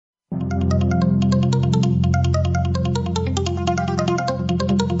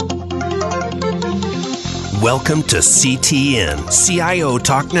Welcome to CTN, CIO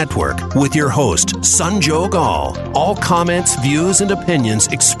Talk Network, with your host, Sanjog Aul. All comments, views, and opinions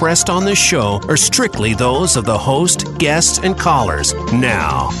expressed on this show are strictly those of the host, guests, and callers.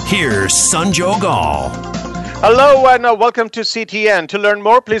 Now, here's Sanjog Aul. Hello and welcome to CTN. To learn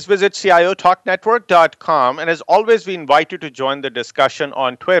more, please visit ciotalknetwork.com. And as always, we invite you to join the discussion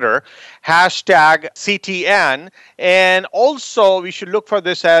on Twitter, hashtag CTN. And also, we should look for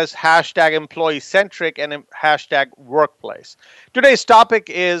this as hashtag employee-centric and hashtag workplace. Today's topic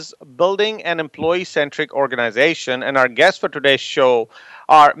is building an employee-centric organization. And our guests for today's show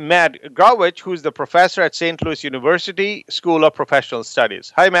are Matt Grawich, who's the professor at St. Louis University School of Professional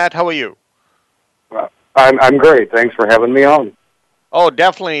Studies. Hi, Matt. How are you? I'm great. Thanks for having me on. Oh,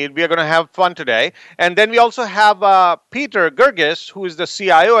 definitely. We are going to have fun today. And then we also have Peter Gerges, who is the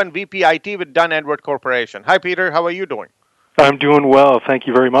CIO and VP IT with Dunn Edward Corporation. Hi, Peter. How are you doing? I'm doing well. Thank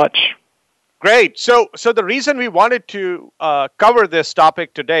you very much. Great. So the reason we wanted to cover this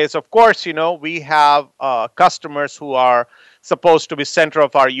topic today is, of course, we have customers who are supposed to be center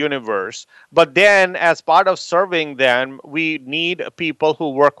of our universe. But then as part of serving them, we need people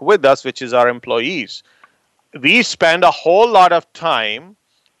who work with us, which is our employees. We spend a whole lot of time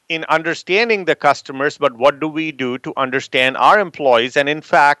in understanding the customers, but what do we do to understand our employees? And in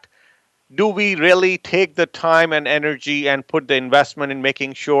fact, do we really take the time and energy and put the investment in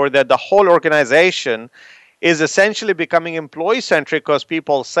making sure that the whole organization is essentially becoming employee-centric? Because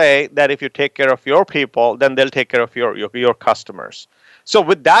people say that if you take care of your people, then they'll take care of your customers. So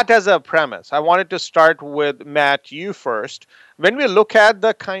with that as a premise, I wanted to start with Matt, you first. When we look at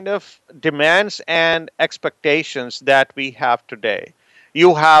the kind of demands and expectations that we have today,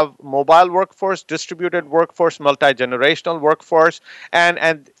 you have mobile workforce, distributed workforce, multi-generational workforce,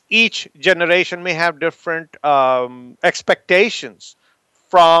 and each generation may have different expectations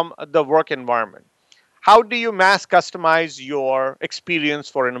from the work environment. How do you mass customize your experience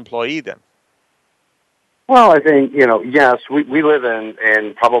for an employee then? Well, I think, yes, we live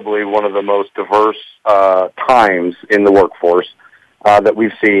in probably one of the most diverse times in the workforce that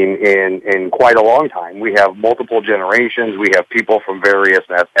we've seen in quite a long time. We have multiple generations. We have people from various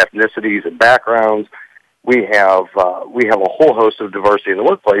ethnicities and backgrounds. We have a whole host of diversity in the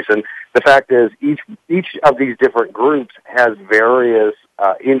workplace. And the fact is, each of these different groups has various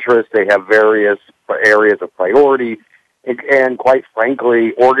interests. They have various areas of priority. And quite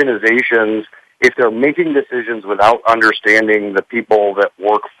frankly, organizations, if they're making decisions without understanding the people that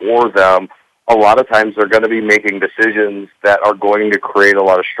work for them, a lot of times they're going to be making decisions that are going to create a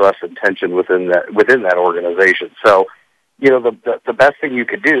lot of stress and tension within that organization. So, the best thing you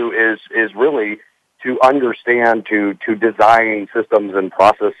could do is really to understand, to design systems and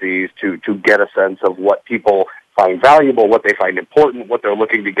processes to get a sense of what people find valuable, what they find important, what they're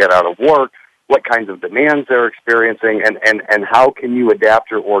looking to get out of work, what kinds of demands they're experiencing, and how can you adapt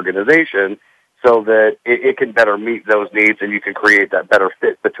your organization so that it can better meet those needs and you can create that better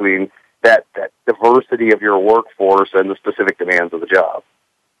fit between that diversity of your workforce and the specific demands of the job.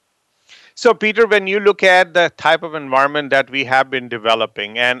 So, Peter, when you look at the type of environment that we have been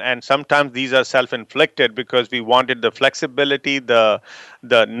developing, and sometimes these are self-inflicted because we wanted the flexibility, the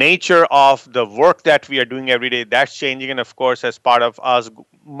nature of the work that we are doing every day, that's changing. And of course, as part of us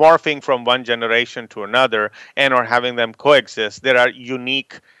morphing from one generation to another and or having them coexist, there are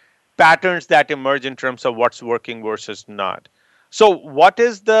unique patterns that emerge in terms of what's working versus not. So what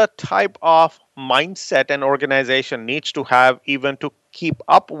is the type of mindset an organization needs to have even to keep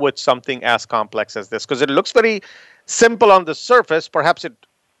up with something as complex as this? Because it looks very simple on the surface. Perhaps it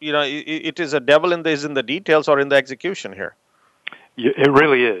is a devil in the details or in the execution here. It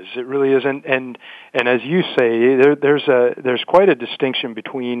really is. It really is. And as you say, there's quite a distinction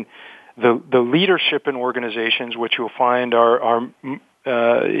between the leadership in organizations, which you'll find are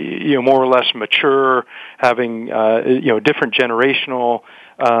more or less mature, having different generational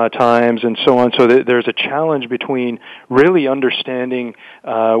times and so on. So there's a challenge between really understanding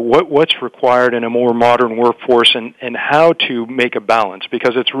what's required in a more modern workforce and how to make a balance,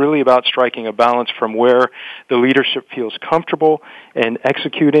 because it's really about striking a balance from where the leadership feels comfortable and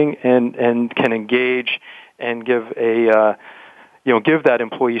executing and can engage and give that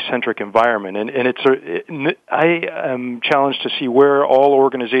employee-centric environment. And I am challenged to see where all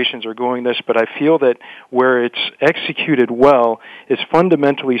organizations are going this, but I feel that where it's executed well is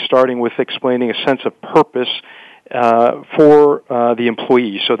fundamentally starting with explaining a sense of purpose for the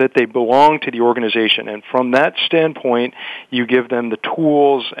employees so that they belong to the organization. And from that standpoint, you give them the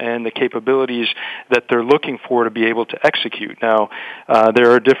tools and the capabilities that they're looking for to be able to execute. Now,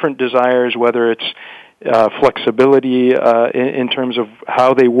 there are different desires, whether it's flexibility in terms of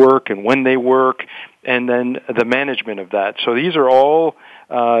how they work and when they work, and then the management of that. So these are all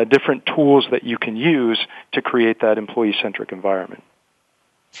different tools that you can use to create that employee-centric environment.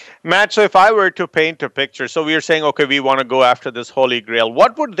 Matt, so if I were to paint a picture, so we are saying, okay, we want to go after this holy grail.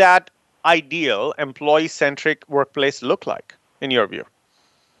 What would that ideal employee-centric workplace look like, in your view?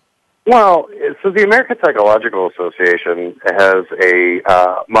 Well, so the American Psychological Association has a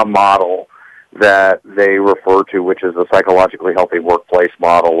model that they refer to, which is a psychologically healthy workplace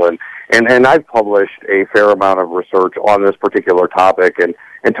model. And I've published a fair amount of research on this particular topic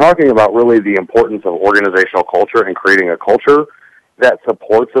and talking about really the importance of organizational culture and creating a culture that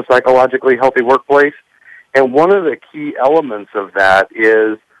supports a psychologically healthy workplace. And one of the key elements of that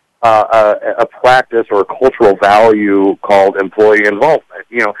is a practice or a cultural value called employee involvement.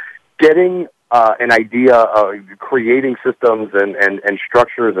 You know, getting an idea of creating systems and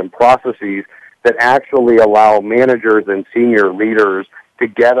structures and processes that actually allow managers and senior leaders to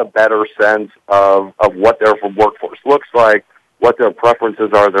get a better sense of what their workforce looks like, what their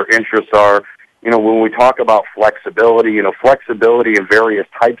preferences are, their interests are. You know, when we talk about flexibility, you know, flexibility and various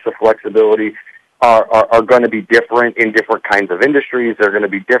types of flexibility are going to be different in different kinds of industries. They're going to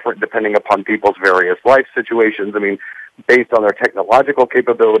be different depending upon people's various life situations. I mean, based on their technological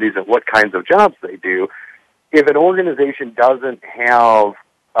capabilities and what kinds of jobs they do. If an organization doesn't have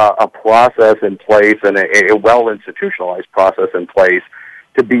a process in place and a well-institutionalized process in place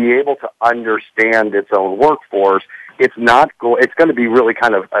to be able to understand its own workforce, it's going to be really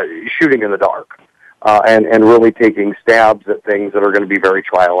kind of shooting in the dark and really taking stabs at things that are going to be very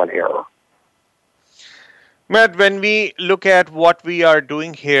trial and error. Matt, when we look at what we are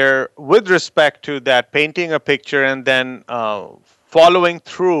doing here with respect to that, painting a picture and then following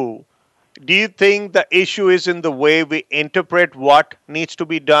through, do you think the issue is in the way we interpret what needs to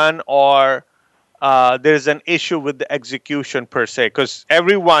be done, or there's an issue with the execution per se? Because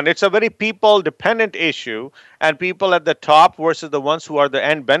it's a very people-dependent issue, and people at the top versus the ones who are the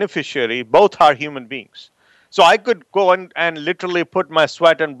end beneficiary, both are human beings. So I could go and literally put my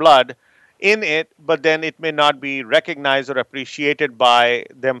sweat and blood in it, but then it may not be recognized or appreciated by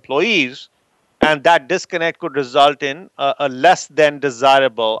the employees, and that disconnect could result in a less than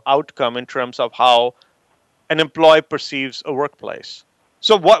desirable outcome in terms of how an employee perceives a workplace.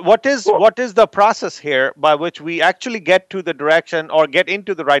 So what is the process here by which we actually get to the direction or get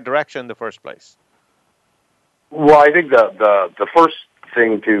into the right direction in the first place? Well, I think the first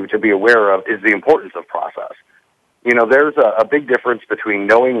thing to be aware of is the importance of process. You know, there's a big difference between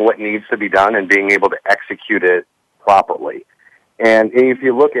knowing what needs to be done and being able to execute it properly. And if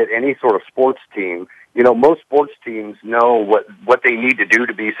you look at any sort of sports team, you know, most sports teams know what they need to do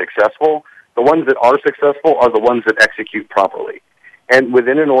to be successful. The ones that are successful are the ones that execute properly. And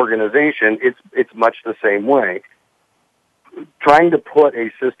within an organization, it's much the same way. Trying to put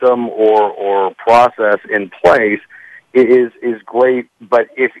a system or process in place is great, but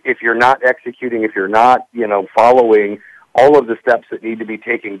if you're not executing, if you're not, you know, following all of the steps that need to be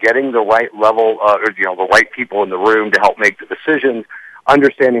taken, getting the right level, the right people in the room to help make the decisions,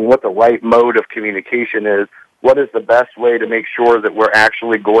 understanding what the right mode of communication is, what is the best way to make sure that we're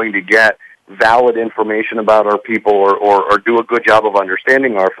actually going to get valid information about our people or do a good job of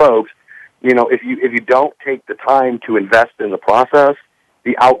understanding our folks. You know, if you don't take the time to invest in the process,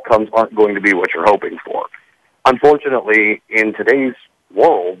 the outcomes aren't going to be what you're hoping for. Unfortunately, in today's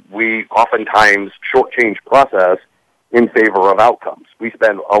world, we oftentimes shortchange process in favor of outcomes. We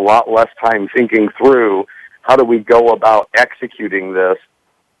spend a lot less time thinking through how do we go about executing this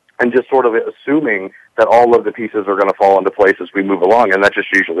and just sort of assuming that all of the pieces are going to fall into place as we move along, and that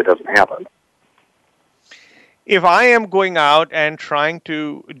just usually doesn't happen. If I am going out and trying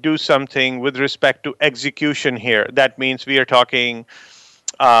to do something with respect to execution here, that means we are talking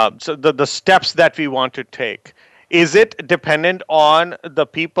so the steps that we want to take. Is it dependent on the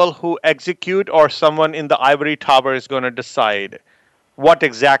people who execute, or someone in the ivory tower is going to decide what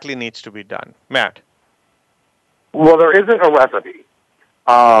exactly needs to be done? Matt? Well, there isn't a recipe.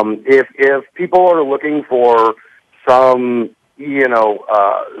 If people are looking for some, you know,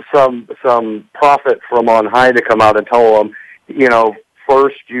 some prophet from on high to come out and tell them, you know,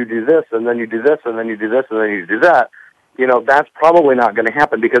 first you do this, and then you do this, and then you do this, and then you do that, you know, that's probably not going to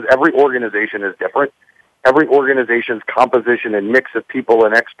happen because every organization is different. Every organization's composition and mix of people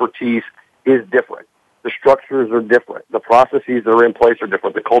and expertise is different. The structures are different. The processes that are in place are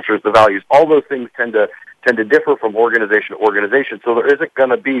different. The cultures, the values, all those things tend to differ from organization to organization. So there isn't going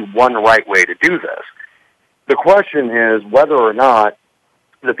to be one right way to do this. The question is whether or not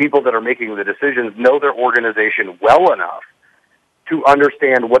the people that are making the decisions know their organization well enough to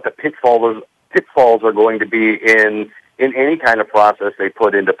understand what the pitfalls are going to be in any kind of process they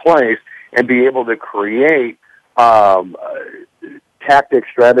put into place, and be able to create tactic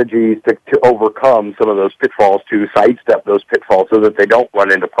strategies to overcome some of those pitfalls, to sidestep those pitfalls so that they don't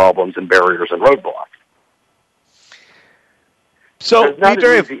run into problems and barriers and roadblocks. So, there's not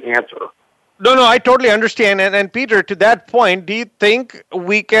Peter, an easy answer. No, I totally understand. And Peter, to that point, do you think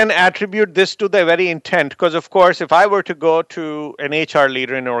we can attribute this to the very intent? Because, of course, if I were to go to an HR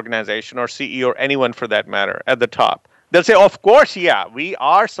leader in an organization, or CEO, or anyone for that matter, at the top, they'll say, of course, yeah, we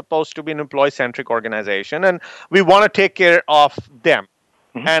are supposed to be an employee-centric organization, and we want to take care of them.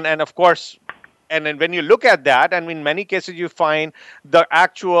 Mm-hmm. And of course, and then when you look at that, and in many cases you find the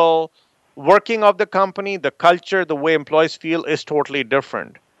actual working of the company, the culture, the way employees feel is totally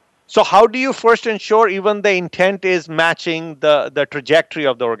different. So how do you first ensure even the intent is matching the trajectory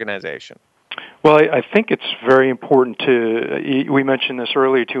of the organization? Well, I think it's very important we mentioned this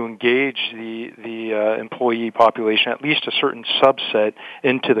earlier, to engage the employee population, at least a certain subset,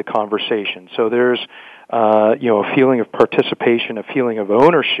 into the conversation. So there's a feeling of participation, a feeling of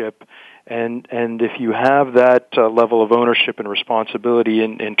ownership, and if you have that level of ownership and responsibility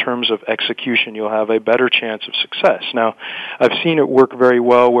in terms of execution, you'll have a better chance of success. Now, I've seen it work very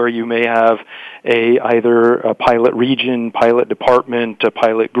well where you may have either a pilot region, pilot department, a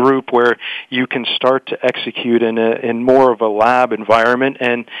pilot group, where you can start to execute in more of a lab environment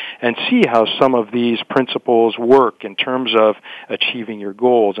and see how some of these principles work in terms of achieving your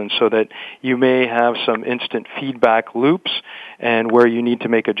goals, and so that you may have some instant feedback loops, and where you need to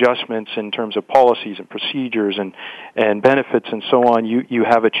make adjustments in terms of policies and procedures and benefits and so on, you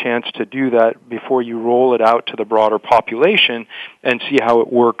have a chance to do that before you roll it out to the broader population and see how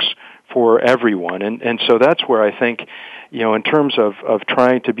it works for everyone. And so that's where I think, in terms of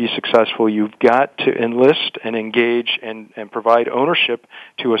trying to be successful, you've got to enlist and engage and provide ownership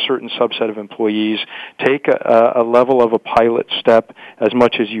to a certain subset of employees, take a level of a pilot step as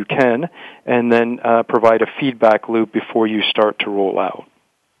much as you can, and then provide a feedback loop before you start to roll out.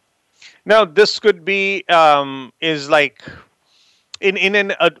 Now, this could be, is like,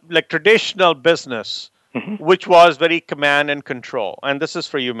 in like traditional business, mm-hmm. which was very command and control. And this is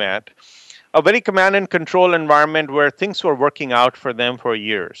for you, Matt. A very command and control environment where things were working out for them for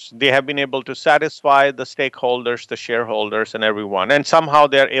years. They have been able to satisfy the stakeholders, the shareholders, and everyone. And somehow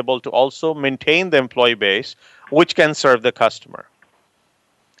they're able to also maintain the employee base, which can serve the customer.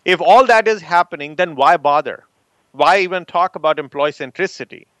 If all that is happening, then why bother? Why even talk about employee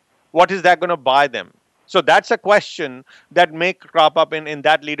centricity? What is that going to buy them? So that's a question that may crop up in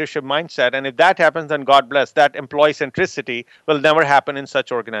that leadership mindset. And if that happens, then God bless. That employee centricity will never happen in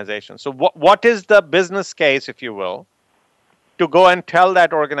such organizations. So what is the business case, if you will, to go and tell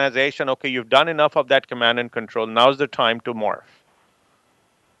that organization, okay, you've done enough of that command and control. Now's the time to morph.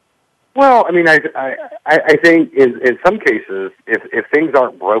 Well, I mean, I think in some cases, if things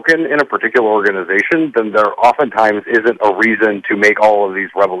aren't broken in a particular organization, then there oftentimes isn't a reason to make all of these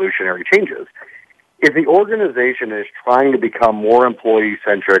revolutionary changes. If the organization is trying to become more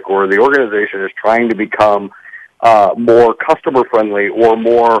employee-centric, or the organization is trying to become more customer-friendly, or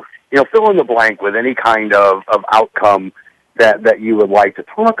more, fill in the blank with any kind of outcome that you would like to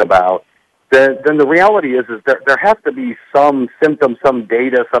talk about, then the reality is there has to be some symptom, some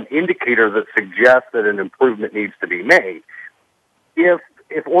data, some indicator that suggests that an improvement needs to be made.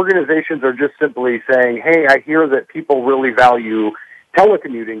 If organizations are just simply saying, hey, I hear that people really value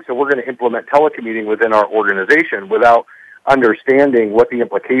telecommuting, so we're going to implement telecommuting within our organization, without understanding what the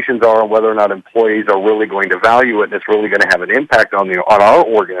implications are and whether or not employees are really going to value it and it's really going to have an impact on our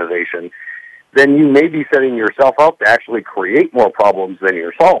organization, then you may be setting yourself up to actually create more problems than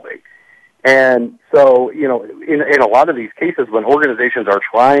you're solving. And so, in a lot of these cases, when organizations are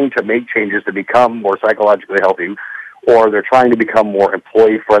trying to make changes to become more psychologically healthy, or they're trying to become more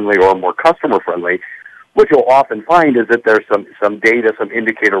employee-friendly or more customer-friendly, what you'll often find is that there's some data, some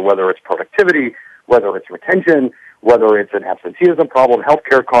indicator, whether it's productivity, whether it's retention, whether it's an absenteeism problem,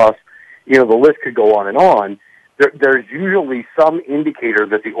 healthcare costs, the list could go on and on. There's usually some indicator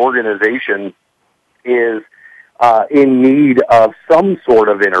that the organization is in need of some sort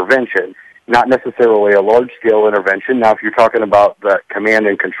of intervention, not necessarily a large-scale intervention. Now, if you're talking about the command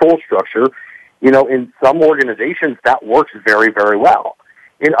and control structure, in some organizations that works very, very well.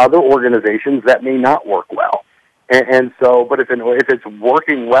 In other organizations, that may not work well. And so, but if it's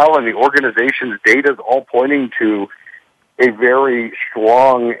working well and the organization's data is all pointing to a very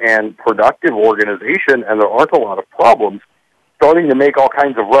strong and productive organization and there aren't a lot of problems, starting to make all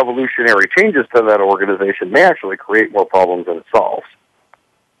kinds of revolutionary changes to that organization may actually create more problems than it solves.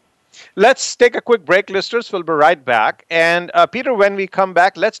 Let's take a quick break, listeners. We'll be right back. And Peter, when we come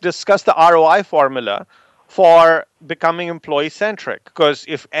back, let's discuss the ROI formula for becoming employee-centric. Because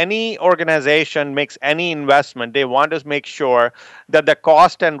if any organization makes any investment, they want to make sure that the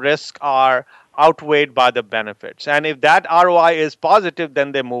cost and risk are outweighed by the benefits. And if that ROI is positive,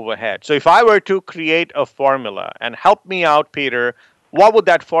 then they move ahead. So if I were to create a formula, and help me out, Peter, what would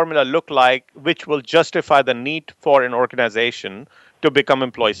that formula look like which will justify the need for an organization to become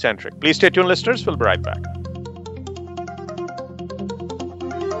employee-centric? Please stay tuned, listeners. We'll be right back.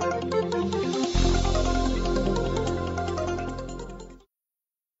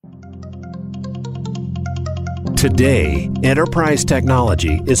 Today, enterprise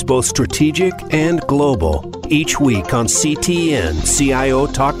technology is both strategic and global. Each week on CTN CIO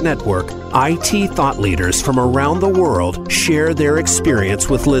Talk Network, IT thought leaders from around the world share their experience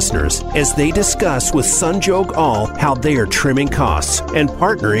with listeners as they discuss with Sanjog Aul how they are trimming costs and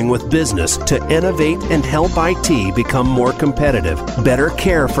partnering with business to innovate and help IT become more competitive, better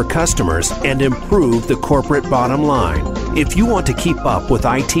care for customers, and improve the corporate bottom line. If you want to keep up with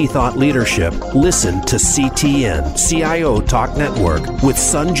IT thought leadership, listen to CTN CIO Talk Network with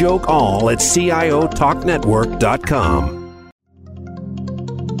Sanjog Aul at CIOTalkNetwork.com.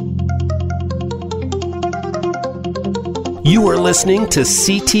 You are listening to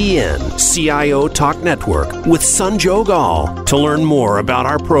CTN CIO Talk Network with Sanjog Aul. To learn more about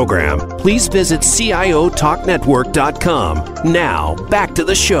our program, please visit CIOTalkNetwork.com. Now, back to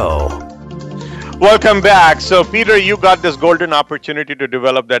the show. Welcome back. So, Peter, you got this golden opportunity to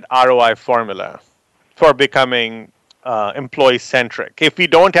develop that ROI formula for becoming employee-centric. If we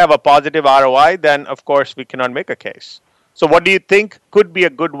don't have a positive ROI, then, of course, we cannot make a case. So what do you think could be a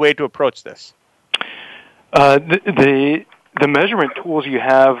good way to approach this? The measurement tools you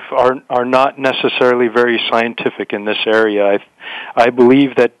have are not necessarily very scientific in this area. I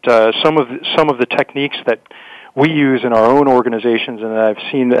believe that some of the techniques that we use in our own organizations and that I've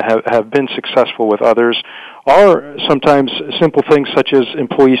seen that have been successful with others are sometimes simple things such as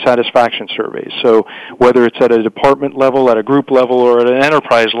employee satisfaction surveys. So whether it's at a department level, at a group level, or at an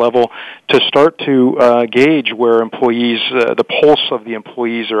enterprise level, to start to gauge where employees, the pulse of the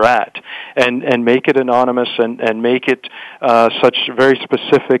employees are at, and make it anonymous and make it such very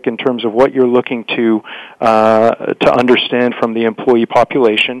specific in terms of what you're looking to understand from the employee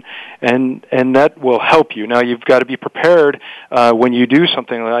population, and that will help you. Now, you've got to be prepared when you do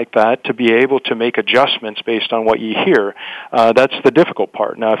something like that to be able to make adjustments based on what you hear. That's the difficult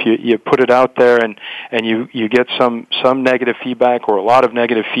part. Now, if you put it out there and you get some negative feedback or a lot of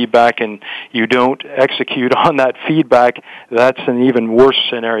negative feedback and you don't execute on that feedback, that's an even worse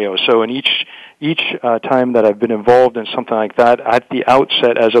scenario. So in each time that I've been involved in something like that, at the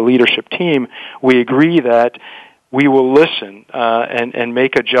outset as a leadership team, we agree that we will listen and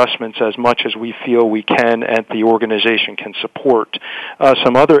make adjustments as much as we feel we can and the organization can support.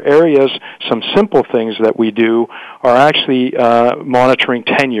 Some other areas, some simple things that we do are actually monitoring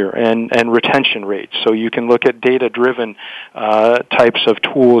tenure and retention rates. So you can look at data-driven types of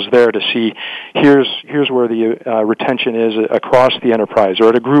tools there to see here's where the retention is across the enterprise or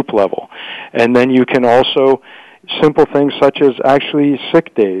at a group level. And then you can also simple things such as actually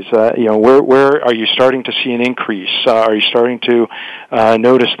sick days. Where are you starting to see an increase? Are you starting to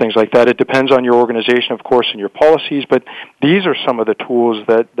notice things like that? It depends on your organization, of course, and your policies, but these are some of the tools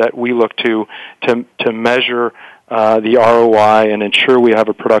that we look to measure the ROI and ensure we have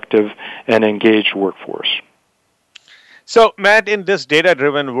a productive and engaged workforce. So, Matt, in this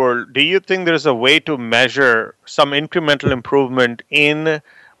data-driven world, do you think there's a way to measure some incremental improvement in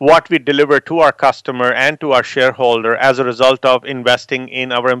what we deliver to our customer and to our shareholder as a result of investing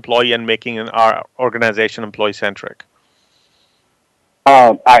in our employee and making our organization employee-centric?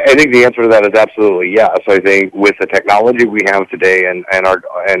 I think the answer to that is absolutely yes. I think with the technology we have today and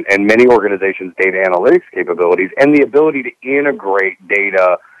many organizations' data analytics capabilities and the ability to integrate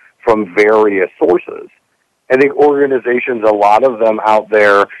data from various sources, I think organizations, a lot of them out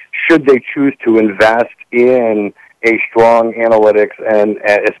there, should they choose to invest in a strong analytics and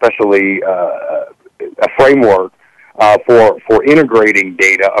especially a framework for integrating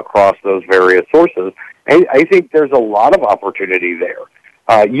data across those various sources, I think there's a lot of opportunity there.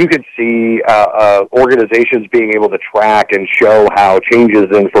 You could see organizations being able to track and show how changes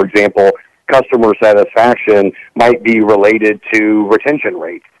in, for example, customer satisfaction might be related to retention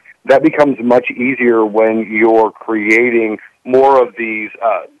rates. that becomes much easier when you're creating more of these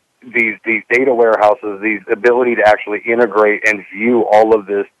data warehouses, these ability to actually integrate and view all of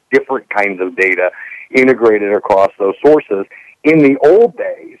this different kinds of data integrated across those sources. In the old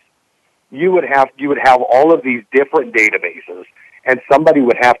days, you would have all of these different databases, and somebody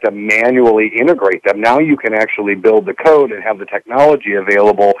would have to manually integrate them. Now you can actually build the code and have the technology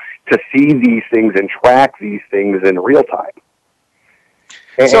available to see these things and track these things in real time.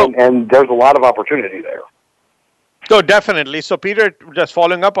 And there's a lot of opportunity there. So definitely. So Peter, just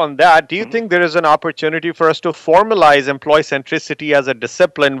following up on that, do you think there is an opportunity for us to formalize employee centricity as a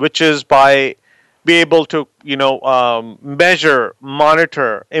discipline, which is by be able to, measure,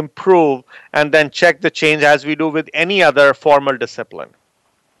 monitor, improve, and then check the change as we do with any other formal discipline?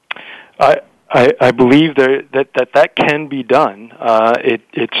 I believe that can be done.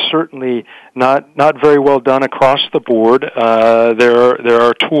 It's certainly not very well done across the board. There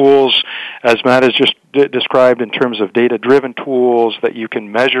are tools, as Matt has just described, in terms of data-driven tools that you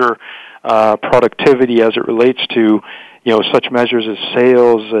can measure productivity as it relates to such measures as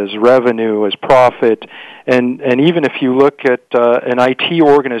sales, as revenue, as profit, and even if you look at an IT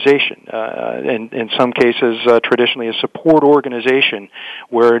organization, in some cases traditionally a support organization,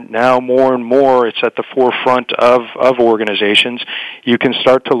 where now more and more it's at the forefront of organizations, you can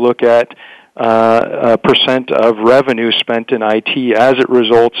start to look at percent of revenue spent in IT as it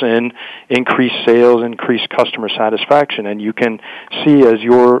results in increased sales, increased customer satisfaction, and you can see as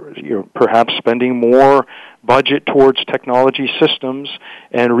you're perhaps spending more budget towards technology systems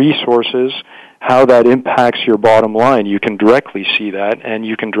and resources, how that impacts your bottom line. You can directly see that, and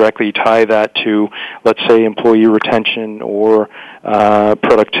you can directly tie that to, let's say, employee retention or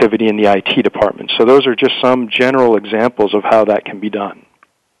productivity in the IT department. So those are just some general examples of how that can be done.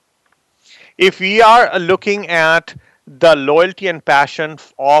 If we are looking at the loyalty and passion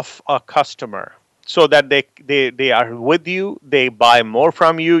of a customer, so that they are with you, they buy more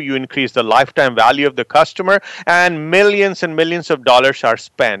from you, you increase the lifetime value of the customer, and millions of dollars are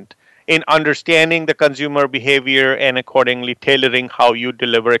spent in understanding the consumer behavior and accordingly tailoring how you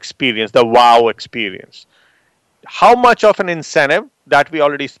deliver experience, the wow experience. How much of an incentive that we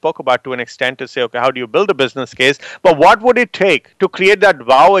already spoke about to an extent to say, okay, how do you build a business case? But what would it take to create that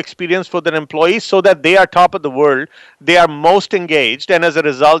wow experience for the employees so that they are top of the world, they are most engaged, and as a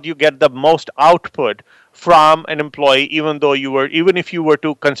result, you get the most output from an employee, even if you were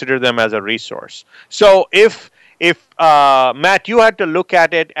to consider them as a resource. So if Matt, you had to look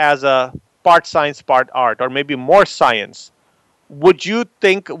at it as a part science, part art, or maybe more science, would you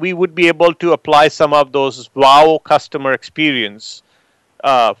think we would be able to apply some of those wow customer experience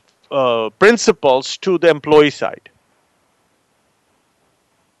principles to the employee side?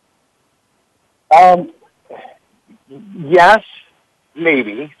 Yes,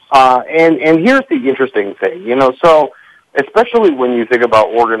 maybe. And here's the interesting thing, so especially when you think about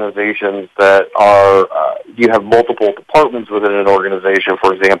organizations that are, you have multiple departments within an organization.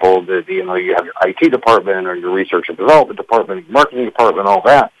 For example, you have your IT department or your research and development department, your marketing department, all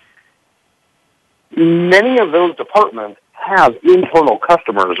that. Many of those departments have internal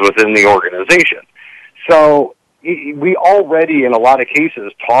customers within the organization. So we already, in a lot of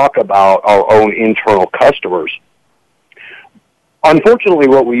cases, talk about our own internal customers. Unfortunately,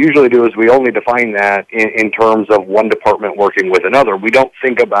 what we usually do is we only define that in terms of one department working with another. We don't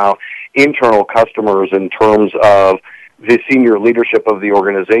think about internal customers in terms of the senior leadership of the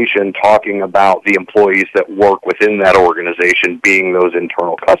organization talking about the employees that work within that organization being those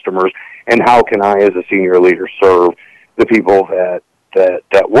internal customers, and how can I, as a senior leader, serve the people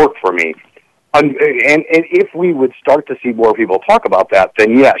that work for me. And if we would start to see more people talk about that,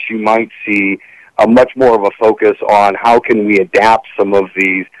 then yes, you might see a much more of a focus on how can we adapt some of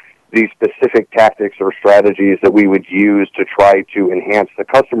these specific tactics or strategies that we would use to try to enhance the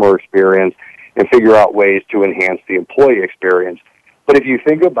customer experience and figure out ways to enhance the employee experience. But if you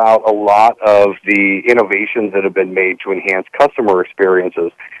think about a lot of the innovations that have been made to enhance customer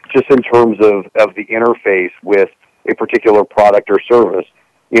experiences, just in terms of the interface with a particular product or service,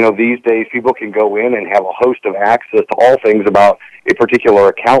 these days people can go in and have a host of access to all things about a particular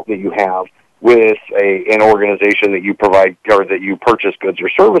account that you have with an organization that you provide or that you purchase goods or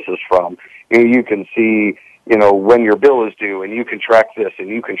services from. You can see, when your bill is due, and you can track this and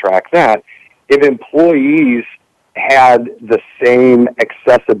you can track that. If employees had the same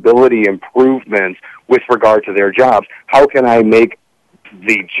accessibility improvements with regard to their jobs, how can I make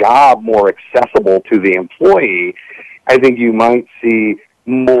the job more accessible to the employee? I think you might see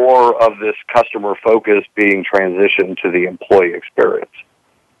more of this customer focus being transitioned to the employee experience.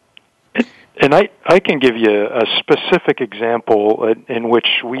 And I can give you a specific example in which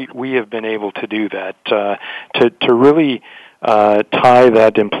we have been able to do that, to really tie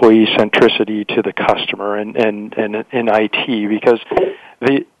that employee centricity to the customer and in IT, because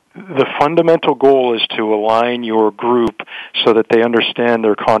the fundamental goal is to align your group so that they understand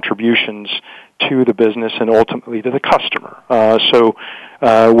their contributions to the business and ultimately to the customer. So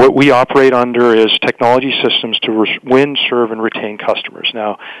what we operate under is technology systems to win, serve, and retain customers.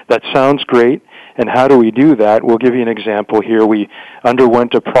 Now, that sounds great, and how do we do that? We'll give you an example here. We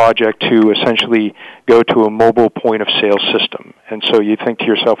underwent a project to essentially go to a mobile point-of-sale system. And so you think to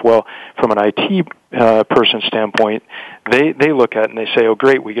yourself, well, from an IT person standpoint, they look at it and they say, oh,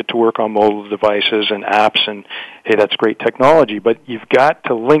 great, we get to work on mobile devices and apps, and, hey, that's great technology. But you've got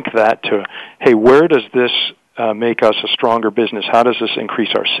to link that to, hey, where does this make us a stronger business? How does this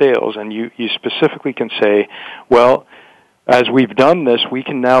increase our sales? And you specifically can say, well, as we've done this, we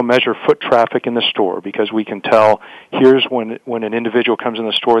can now measure foot traffic in the store, because we can tell, here's when an individual comes in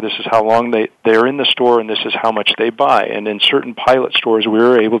the store, this is how long they're in the store, and this is how much they buy. And in certain pilot stores, we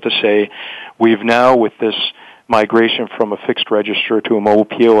were able to say, we've now, with this migration from a fixed register to a mobile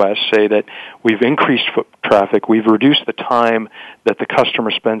POS, say that we've increased foot traffic, we've reduced the time that the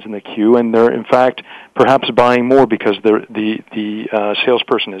customer spends in the queue, and they're in fact perhaps buying more because the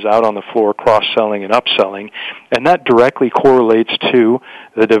salesperson is out on the floor cross-selling and upselling, and that directly correlates to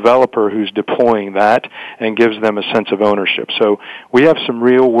the developer who's deploying that and gives them a sense of ownership. So we have some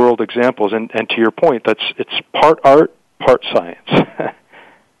real-world examples, and to your point, it's part art, part science.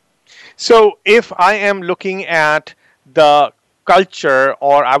 So if I am looking at the culture,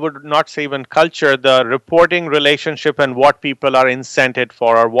 or I would not say even culture, the reporting relationship and what people are incented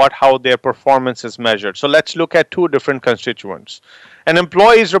for, or how their performance is measured. So let's look at two different constituents. An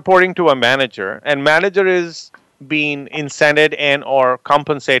employee is reporting to a manager, and manager is being incented and or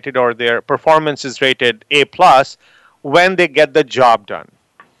compensated, or their performance is rated A+ when they get the job done.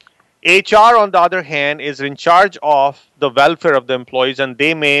 HR, on the other hand, is in charge of the welfare of the employees, and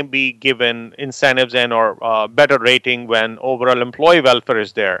they may be given incentives and or better rating when overall employee welfare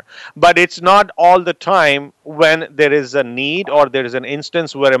is there. But it's not all the time when there is a need or there is an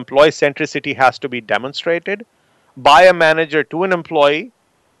instance where employee centricity has to be demonstrated by a manager to an employee.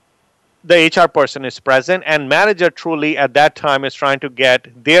 The HR person is present, and manager truly at that time is trying to get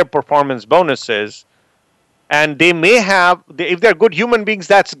their performance bonuses. And they may have, if they're good human beings,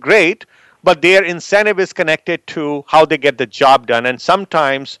 that's great, but their incentive is connected to how they get the job done. And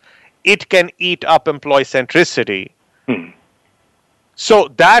sometimes it can eat up employee centricity. So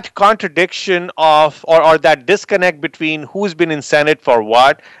that contradiction of, or that disconnect between who's been incented for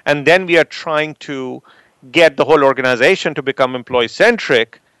what, and then we are trying to get the whole organization to become employee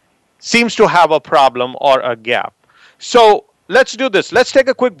centric, seems to have a problem or a gap. So let's do this. Let's take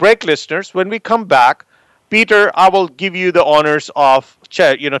a quick break, listeners. When we come back, Peter, I will give you the honors of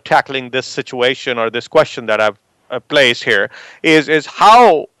tackling this situation or this question that I've placed here, is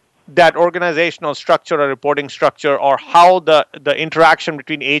how that organizational structure or reporting structure, or how the interaction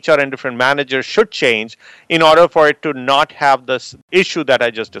between HR and different managers should change in order for it to not have this issue that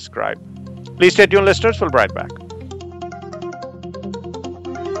I just described. Please stay tuned, listeners. We'll be right back.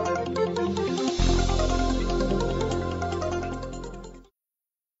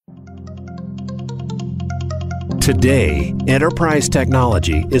 Today, enterprise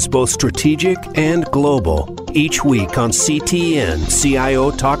technology is both strategic and global. Each week on CTN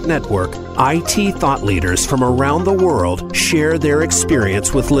CIO Talk Network, IT thought leaders from around the world share their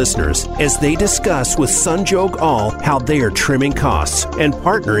experience with listeners as they discuss with Sanjog Aul how they are trimming costs and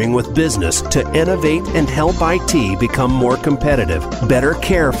partnering with business to innovate and help IT become more competitive, better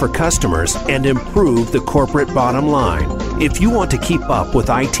care for customers, and improve the corporate bottom line. If you want to keep up with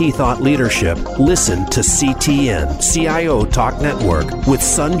IT thought leadership, listen to CTN CIO Talk Network with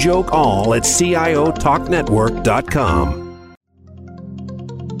Sanjog Aul at CIOTalkNetwork.com.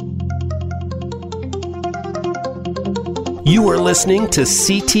 You are listening to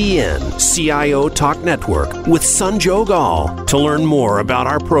CTN CIO Talk Network with Sanjog Aul. To learn more about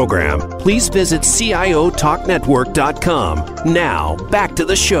our program, please visit CIOTalkNetwork.com. Now, back to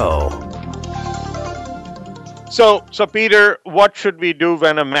the show. So Peter, what should we do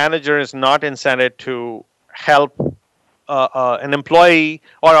when a manager is not incented to help an employee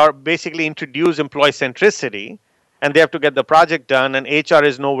or basically introduce employee centricity, and they have to get the project done, and HR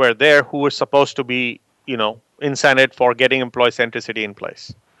is nowhere there, who is supposed to be, incented for getting employee centricity in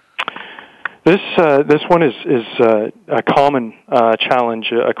place? This one is a common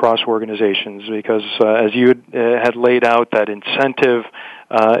challenge across organizations, because as you had laid out, that incentive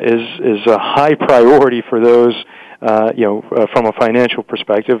is a high priority for those from a financial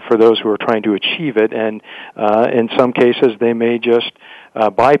perspective for those who are trying to achieve it. And in some cases, they may just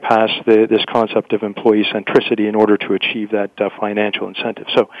bypass this concept of employee centricity in order to achieve that financial incentive.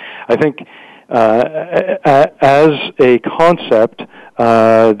 So I think as a concept,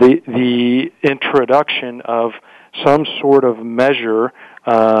 the introduction of some sort of measure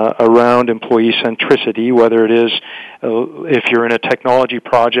around employee centricity, whether it is if you're in a technology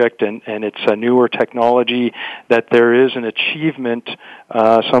project and it's a newer technology, that there is an achievement,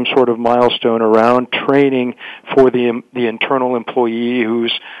 some sort of milestone around training for the internal employee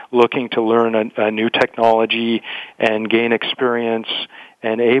who's looking to learn a new technology and gain experience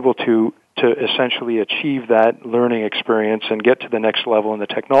and able to essentially achieve that learning experience and get to the next level in the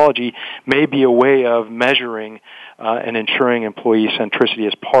technology may be a way of measuring and ensuring employee centricity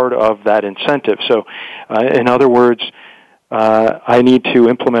as part of that incentive. So, in other words, I need to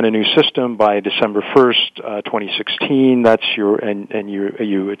implement a new system by December 1st, 2016. That's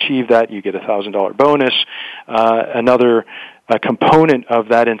you achieve that, you get a $1,000 bonus. Another component of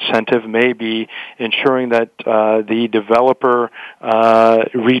that incentive may be ensuring that the developer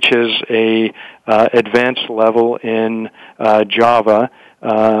reaches a advanced level in Java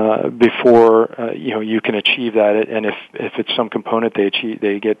before you can achieve that. And if it's some component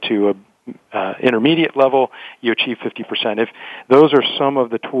they get to a intermediate level, you achieve 50%. If those are some of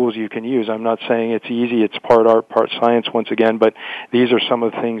the tools you can use, I'm not saying it's easy, it's part art, part science once again, but these are some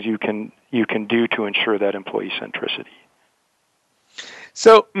of the things you can do to ensure that employee centricity.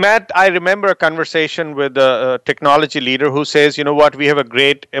 So, Matt, I remember a conversation with a technology leader who says, you know what, we have a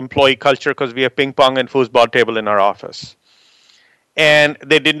great employee culture because we have ping pong and foosball table in our office. And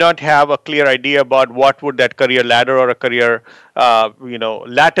they did not have a clear idea about what would that career ladder or a career,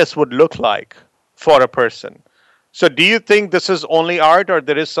 lattice would look like for a person. So do you think this is only art, or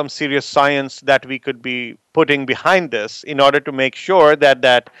there is some serious science that we could be putting behind this in order to make sure that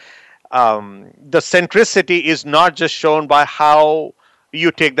the centricity is not just shown by how you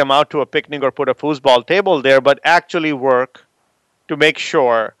take them out to a picnic or put a foosball table there, but actually work to make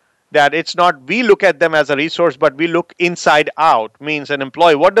sure that it's not we look at them as a resource, but we look inside out, means an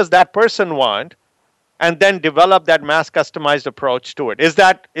employee. What does that person want? And then develop that mass customized approach to it. Is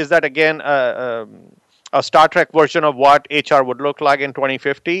that again a Star Trek version of what HR would look like in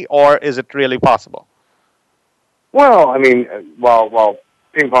 2050, or is it really possible? Well, I mean, while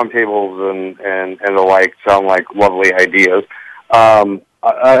ping pong tables and the like sound like lovely ideas,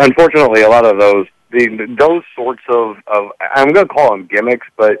 unfortunately, a lot of those sorts of I'm going to call them gimmicks,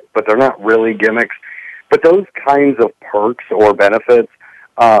 but they're not really gimmicks. But those kinds of perks or benefits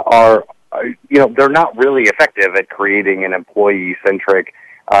are they're not really effective at creating an employee-centric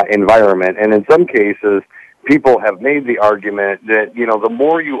environment. And in some cases, people have made the argument that, the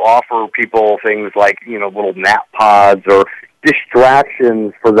more you offer people things like, little nap pods or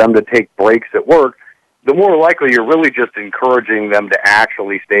distractions for them to take breaks at work, the more likely you're really just encouraging them to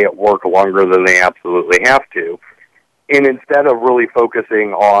actually stay at work longer than they absolutely have to. And instead of really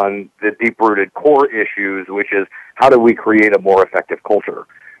focusing on the deep-rooted core issues, which is how do we create a more effective culture?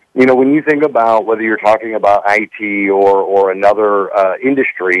 When you think about whether you're talking about IT or another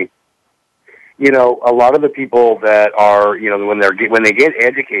industry, a lot of the people that are, when they get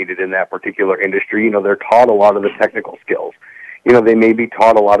educated in that particular industry, they're taught a lot of the technical skills. They may be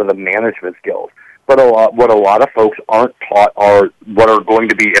taught a lot of the management skills. But what a lot of folks aren't taught are what are going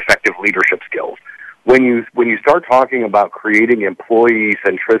to be effective leadership skills. When you start talking about creating employee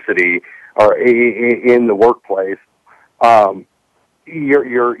centricity or in the workplace,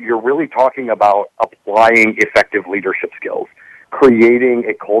 you're really talking about applying effective leadership skills, creating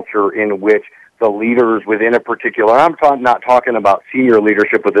a culture in which the leaders within a particular, I'm not talking about senior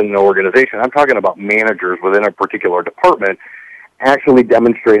leadership within an organization, I'm talking about managers within a particular department actually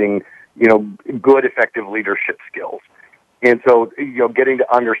demonstrating good, effective leadership skills. And so, getting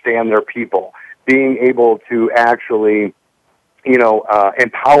to understand their people, being able to actually,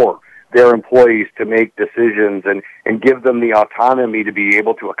 empower their employees to make decisions and give them the autonomy to be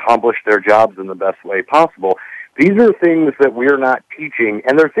able to accomplish their jobs in the best way possible. These are things that we're not teaching,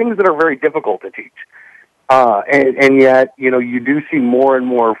 and they're things that are very difficult to teach. And yet, you do see more and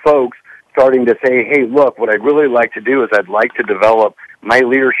more folks starting to say, hey, look, what I'd really like to do is I'd like to develop my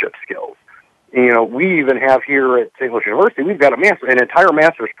leadership skills. We even have here at St. Louis University, we've got an entire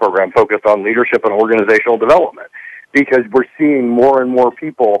master's program focused on leadership and organizational development, because we're seeing more and more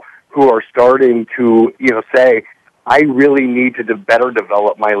people who are starting to, say, I really need to better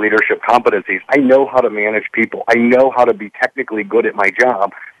develop my leadership competencies. I know how to manage people. I know how to be technically good at my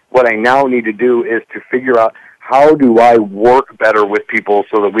job. What I now need to do is to figure out how do I work better with people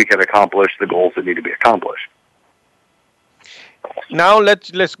so that we can accomplish the goals that need to be accomplished. Now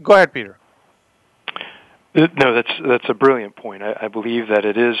let's go ahead, Peter. No, that's a brilliant point. I believe that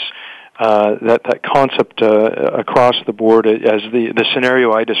it is that concept across the board, as the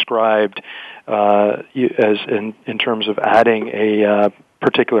scenario I described, as in terms of adding a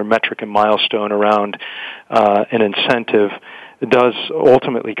particular metric and milestone around an incentive, does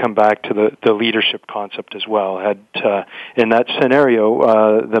ultimately come back to the leadership concept as well. In that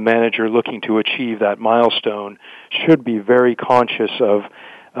scenario, the manager looking to achieve that milestone should be very conscious of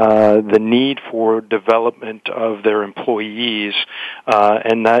the need for development of their employees,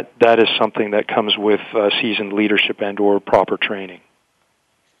 and that is something that comes with seasoned leadership and/or proper training.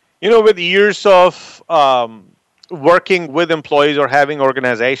 With years of working with employees or having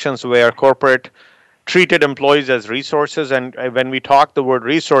organizations where corporate treated employees as resources, and when we talk the word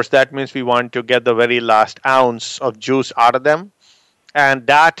resource, that means we want to get the very last ounce of juice out of them, and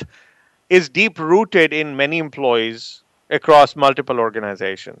that is deep rooted in many employees across multiple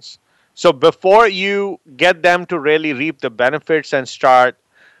organizations. So before you get them to really reap the benefits and start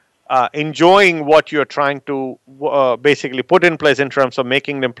enjoying what you're trying to basically put in place in terms of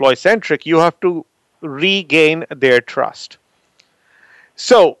making the employee centric, you have to regain their trust.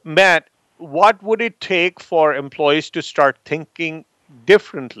 So, Matt, what would it take for employees to start thinking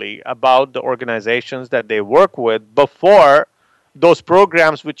differently about the organizations that they work with before those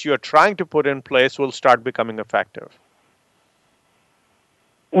programs which you're trying to put in place will start becoming effective?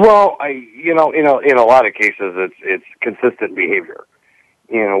 Well, in a lot of cases, it's consistent behavior.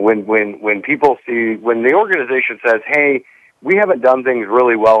 When people see, when the organization says, "Hey, we haven't done things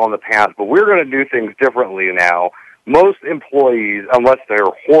really well in the past, but we're going to do things differently now," most employees, unless they're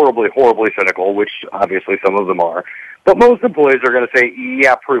horribly, horribly cynical, which obviously some of them are, but most employees are going to say,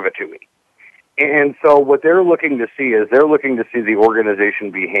 "Yeah, prove it to me." And so what they're looking to see is they're looking to see the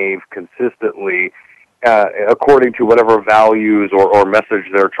organization behave consistently according to whatever values or message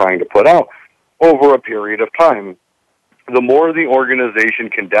they're trying to put out over a period of time. The more the organization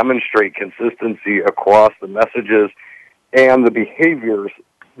can demonstrate consistency across the messages and the behaviors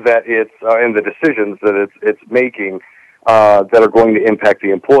that it's and the decisions that it's making that are going to impact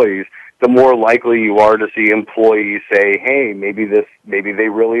the employees, the more likely you are to see employees say, "Hey, maybe they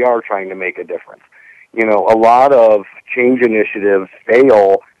really are trying to make a difference." A lot of change initiatives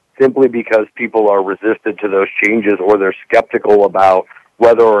fail simply because people are resistant to those changes, or they're skeptical about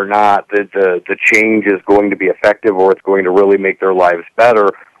whether or not the change is going to be effective, or it's going to really make their lives better,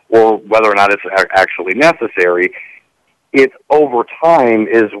 or whether or not it's actually necessary. It's over time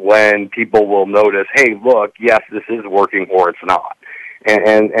is when people will notice, "Hey, look, yes, this is working," or it's not.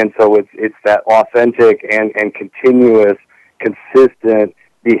 And so it's that authentic and continuous, consistent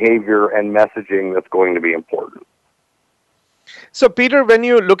behavior and messaging that's going to be important. So, Peter, when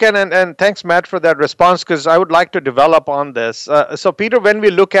you look at, and thanks, Matt, for that response, because I would like to develop on this. So, Peter, when we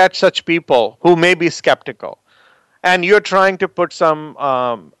look at such people who may be skeptical, and you're trying to put some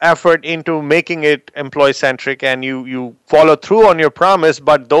effort into making it employee-centric, and you follow through on your promise,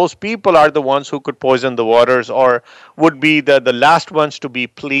 but those people are the ones who could poison the waters or would be the last ones to be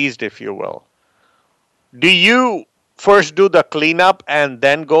pleased, if you will. Do you first do the cleanup and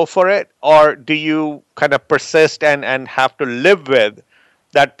then go for it, or do you kind of persist and have to live with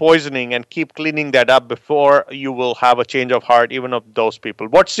that poisoning and keep cleaning that up before you will have a change of heart even of those people?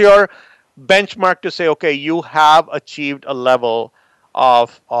 What's your benchmark to say, okay, you have achieved a level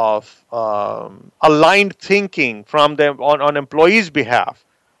of aligned thinking from them on employees' behalf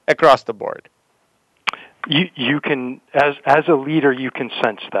across the board? You can, as a leader, you can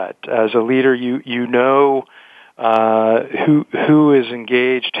sense that. As a leader, you know who is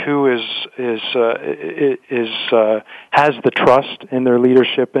engaged, who is has the trust in their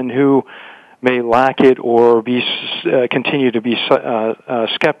leadership, and who may lack it or continue to be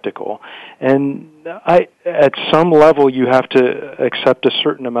skeptical. And at some level, you have to accept a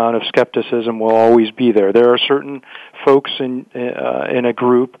certain amount of skepticism will always be there. There are certain folks in a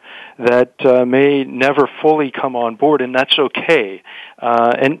group that may never fully come on board, and that's okay.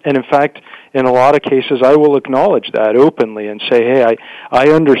 And in fact, in a lot of cases, I will acknowledge that openly and say, "Hey, I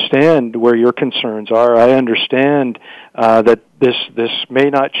understand where your concerns are. I understand that this may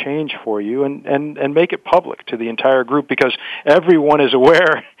not change for you," and make it public to the entire group, because everyone is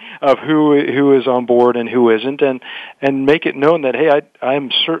aware of who is on board and who isn't, and make it known that, hey, I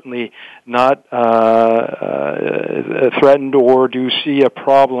am certainly not threatened or do see a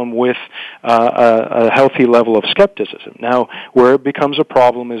problem with a healthy level of skepticism. Now, where it becomes a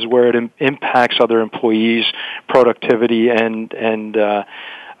problem is where it impacts other employees' productivity and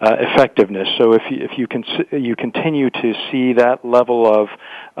effectiveness. So if you continue to see that level of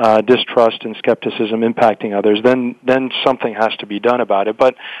distrust and skepticism impacting others, then something has to be done about it.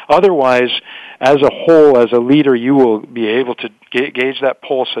 But otherwise, as a whole, as a leader, you will be able to gauge that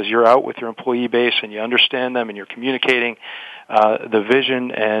pulse as you're out with your employee base and you understand them and you're communicating the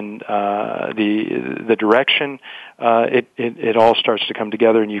vision and the direction. It all starts to come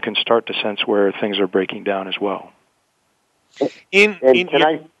together, and you can start to sense where things are breaking down as well. Can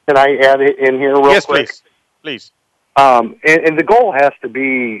I add it in here real yes, quick? Yes, please. And the goal has to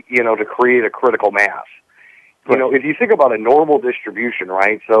be, to create a critical mass. Right. If you think about a normal distribution,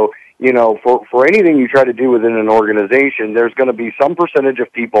 right? So, for anything you try to do within an organization, there's going to be some percentage of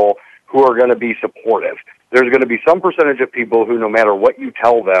people who are going to be supportive. There's going to be some percentage of people who, no matter what you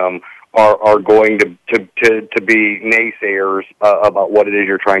tell them, are going to be naysayers about what it is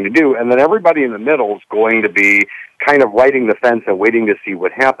you're trying to do. And then everybody in the middle is going to be kind of riding the fence and waiting to see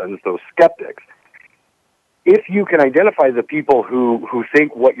what happens, those skeptics. If you can identify the people who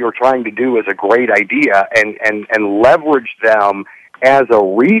think what you're trying to do is a great idea and leverage them as a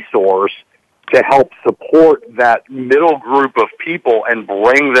resource to help support that middle group of people and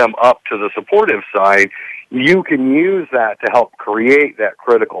bring them up to the supportive side, you can use that to help create that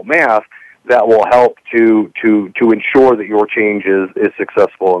critical mass that will help to ensure that your change is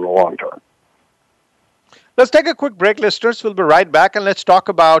successful in the long term. Let's take a quick break, listeners. We'll be right back, and let's talk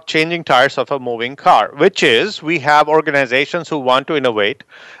about changing tires of a moving car, which is we have organizations who want to innovate.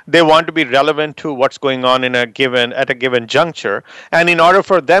 They want to be relevant to what's going on at a given juncture. And in order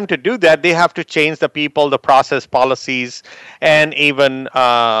for them to do that, they have to change the people, the process, policies, and even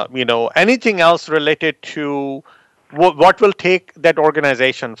anything else related to what will take that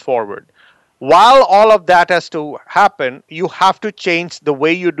organization forward. While all of that has to happen, you have to change the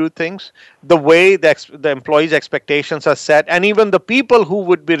way you do things, the way the employees' expectations are set, and even the people who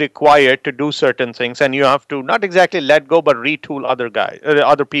would be required to do certain things. And you have to not exactly let go, but retool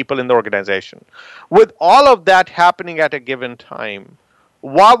other people in the organization. With all of that happening at a given time,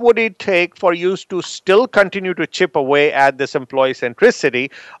 what would it take for you to still continue to chip away at this employee centricity?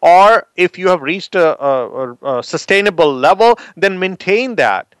 Or if you have reached a sustainable level, then maintain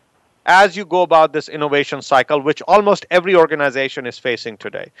that as you go about this innovation cycle, which almost every organization is facing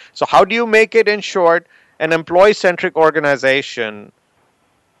today. So how do you make it, in short, an employee-centric organization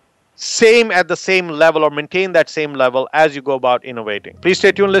at the same level or maintain that same level as you go about innovating? Please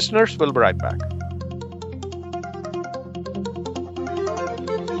stay tuned, listeners. We'll be right back.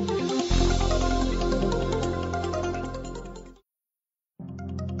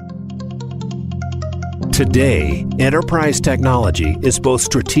 Today, enterprise technology is both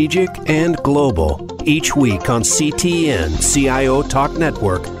strategic and global. Each week on CTN CIO Talk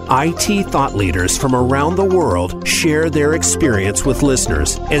Network, IT thought leaders from around the world share their experience with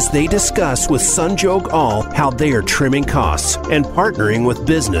listeners as they discuss with Sanjog Aul how they are trimming costs and partnering with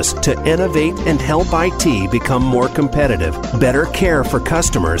business to innovate and help IT become more competitive, better care for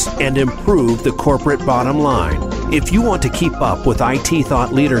customers, and improve the corporate bottom line. If you want to keep up with IT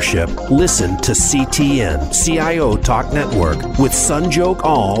thought leadership, listen to CTN CIO Talk Network with Sanjog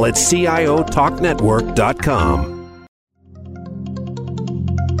Aul at CIOTalkNetwork.com.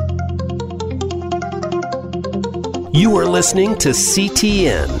 You are listening to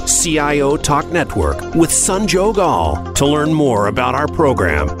CTN CIO Talk Network with Sanjog Aul. To learn more about our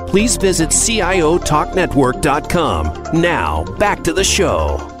program, please visit CIOTalkNetwork.com. Now, back to the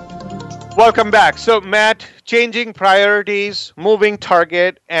show. Welcome back. So, Matt, changing priorities, moving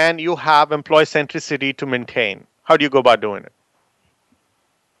target, and you have employee centricity to maintain. How do you go about doing it?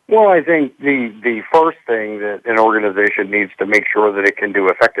 Well, I think the first thing that an organization needs to make sure that it can do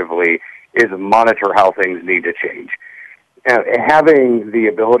effectively is monitor how things need to change. Having the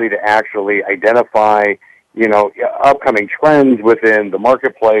ability to actually identify, upcoming trends within the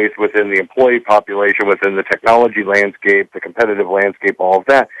marketplace, within the employee population, within the technology landscape, the competitive landscape, all of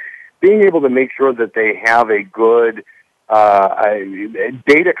that, being able to make sure that they have a good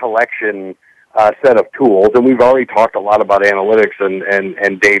data collection set of tools, and we've already talked a lot about analytics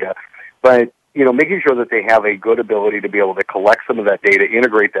and data, but making sure that they have a good ability to be able to collect some of that data,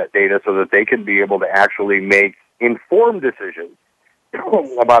 integrate that data so that they can be able to actually make informed decisions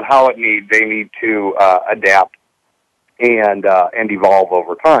about how they need to adapt and evolve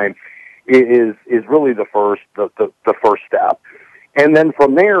over time is really the first step. And then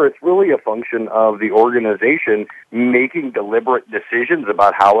from there, it's really a function of the organization making deliberate decisions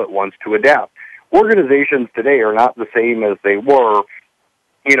about how it wants to adapt. Organizations today are not the same as they were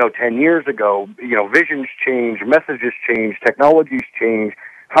 10 years ago. Visions change, messages change, technologies change,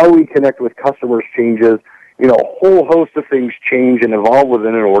 how we connect with customers changes. a whole host of things change and evolve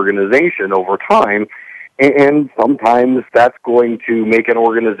within an organization over time. And sometimes that's going to make an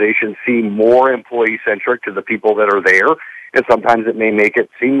organization seem more employee-centric to the people that are there, and sometimes it may make it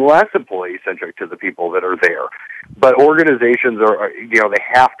seem less employee-centric to the people that are there. But organizations they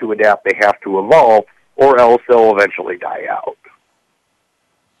have to adapt, they have to evolve, or else they'll eventually die out.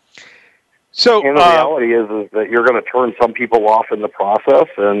 So, and the reality is that you're going to turn some people off in the process,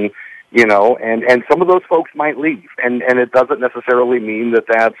 and and some of those folks might leave, and it doesn't necessarily mean that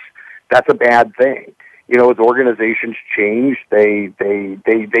that's a bad thing. As organizations change, they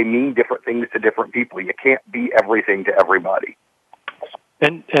mean different things to different people. You can't be everything to everybody.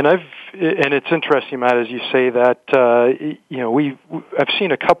 And it's interesting, Matt, as you say that I've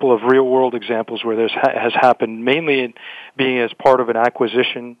seen a couple of real world examples where this has happened, mainly in being as part of an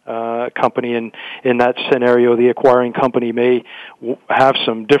acquisition company. And in that scenario, the acquiring company may have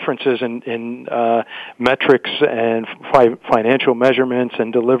some differences in metrics and financial measurements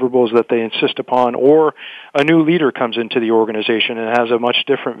and deliverables that they insist upon, or a new leader comes into the organization and has a much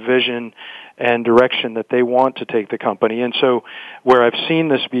different vision and direction that they want to take the company. And so where I've seen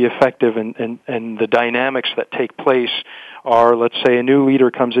this be effective and the dynamics that take place are, let's say a new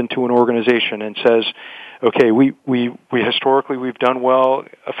leader comes into an organization and says, okay, we historically we've done well,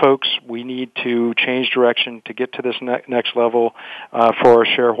 folks. We need to change direction to get to this next level for our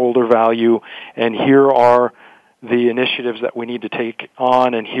shareholder value, and here are the initiatives that we need to take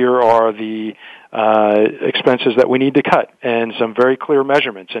on, and here are the expenses that we need to cut, and some very clear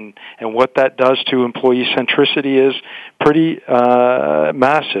measurements. And what that does to employee centricity is pretty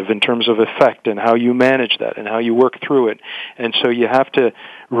massive in terms of effect and how you manage that and how you work through it. And so you have to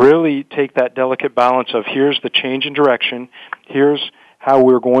really take that delicate balance of here's the change in direction, here's how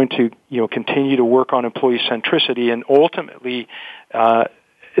we're going to continue to work on employee centricity, and ultimately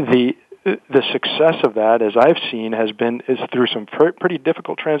the success of that, as I've seen, is through some pretty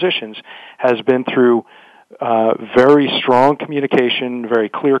difficult transitions, has been through very strong communication, very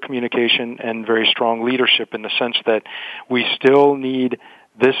clear communication, and very strong leadership, in the sense that we still need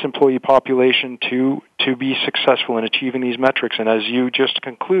this employee population to be successful in achieving these metrics. And as you just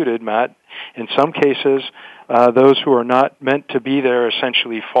concluded, Matt, in some cases, those who are not meant to be there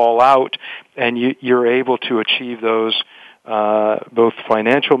essentially fall out, and you're able to achieve those both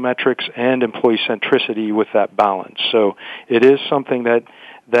financial metrics and employee centricity with that balance. So it is something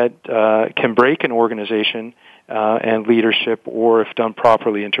that can break an organization and leadership, or if done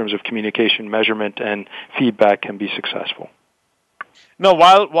properly in terms of communication, measurement, and feedback, can be successful. No,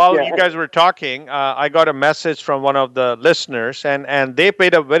 while you guys were talking, I got a message from one of the listeners, and they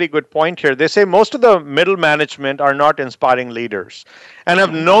made a very good point here. They say most of the middle management are not inspiring leaders and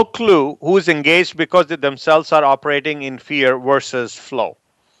have no clue who's engaged because they themselves are operating in fear versus flow,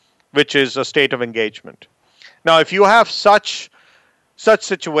 which is a state of engagement. Now, if you have such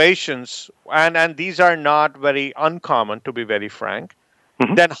situations, and these are not very uncommon, to be very frank,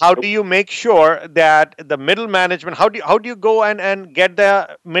 then how do you make sure that the middle management, how do you go and get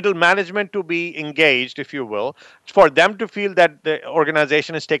the middle management to be engaged, if you will, for them to feel that the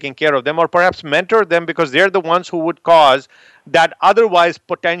organization is taking care of them, or perhaps mentor them, because they're the ones who would cause that otherwise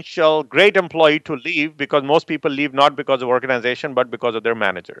potential great employee to leave, because most people leave not because of organization, but because of their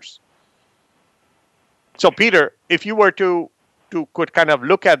managers. So, Peter, if you were to could kind of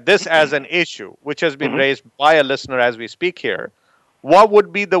look at this as an issue, which has been raised by a listener as we speak here, what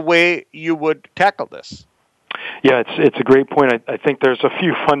would be the way you would tackle this? Yeah, it's a great point. I think there's a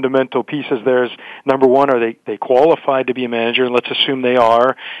few fundamental pieces. There's, number one, are they qualified to be a manager? And let's assume they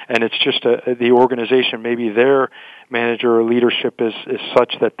are, and it's just the organization, maybe their manager or leadership is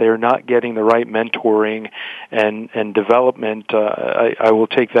such that they're not getting the right mentoring and development. I will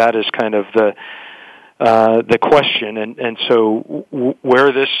take that as kind of the question, and so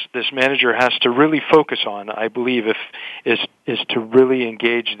where this manager has to really focus on, I believe, is to really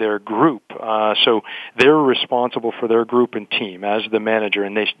engage their group. So they're responsible for their group and team as the manager,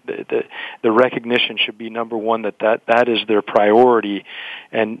 and the recognition should be, number one, that is their priority,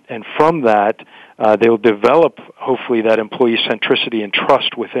 and from that they'll develop, hopefully, that employee centricity and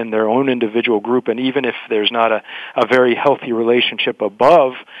trust within their own individual group. And even if there's not a very healthy relationship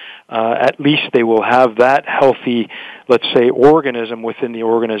above, at least they will have that healthy, let's say, organism within the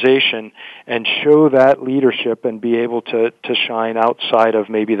organization, and show that leadership and be able to shine outside of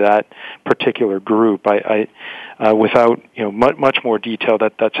maybe that particular group. I without much more detail,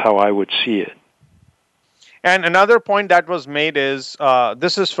 that's how I would see it. And another point that was made is,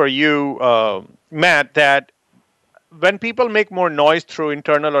 this is for you, Matt, that when people make more noise through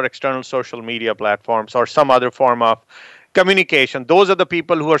internal or external social media platforms or some other form of communication, those are the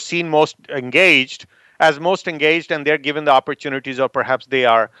people who are seen most engaged, as most engaged and they're given the opportunities, or perhaps they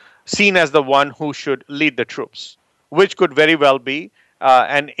are seen as the one who should lead the troops, which could very well be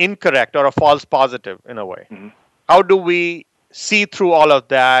an incorrect or a false positive in a way. Mm-hmm. How do we see through all of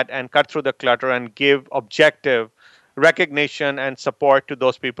that and cut through the clutter and give objective recognition and support to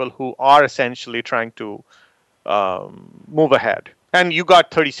those people who are essentially trying to move ahead? And you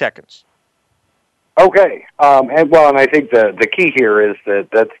got 30 seconds. Okay. And I think the key here is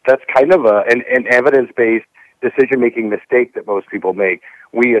that's kind of an evidence-based decision-making mistake that most people make.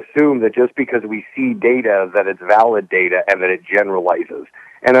 We assume that just because we see data that it's valid data and that it generalizes.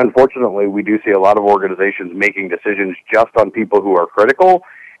 And unfortunately, we do see a lot of organizations making decisions just on people who are critical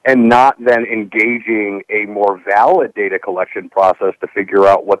and not then engaging a more valid data collection process to figure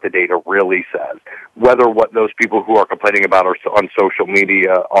out what the data really says. Whether what those people who are complaining about on social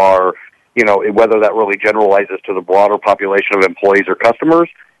media are, whether that really generalizes to the broader population of employees or customers,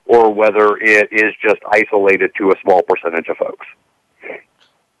 or whether it is just isolated to a small percentage of folks.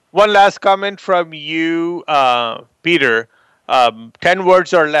 One last comment from you, Peter. 10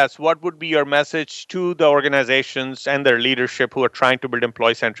 words or less, what would be your message to the organizations and their leadership who are trying to build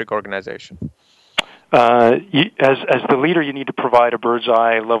employee-centric organization? As the leader, you need to provide a bird's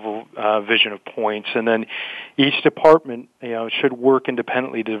eye level vision of points, and then each department, should work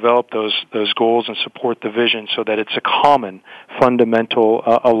independently to develop those goals and support the vision so that it's a common, fundamental,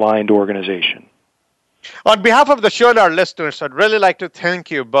 aligned organization. On behalf of the show and our listeners, I'd really like to thank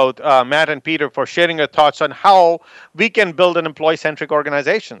you both, Matt and Peter, for sharing your thoughts on how we can build an employee-centric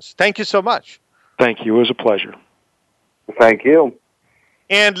organizations. Thank you so much. Thank you. It was a pleasure. Thank you.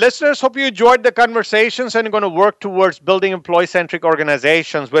 And listeners, hope you enjoyed the conversations and are going to work towards building employee-centric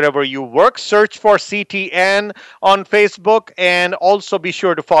organizations wherever you work. Search for CTN on Facebook, and also be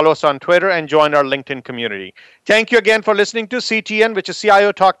sure to follow us on Twitter and join our LinkedIn community. Thank you again for listening to CTN, which is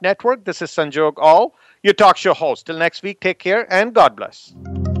CIO Talk Network. This is Sanjog Aul, your talk show host. Till next week, take care and God bless.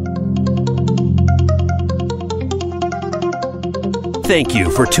 Thank you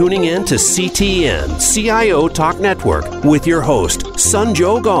for tuning in to CTN, CIO Talk Network, with your host,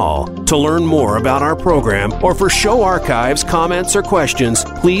 Sanjog Aul. To learn more about our program or for show archives, comments, or questions,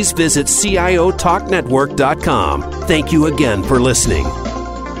 please visit CIOTalkNetwork.com. Thank you again for listening.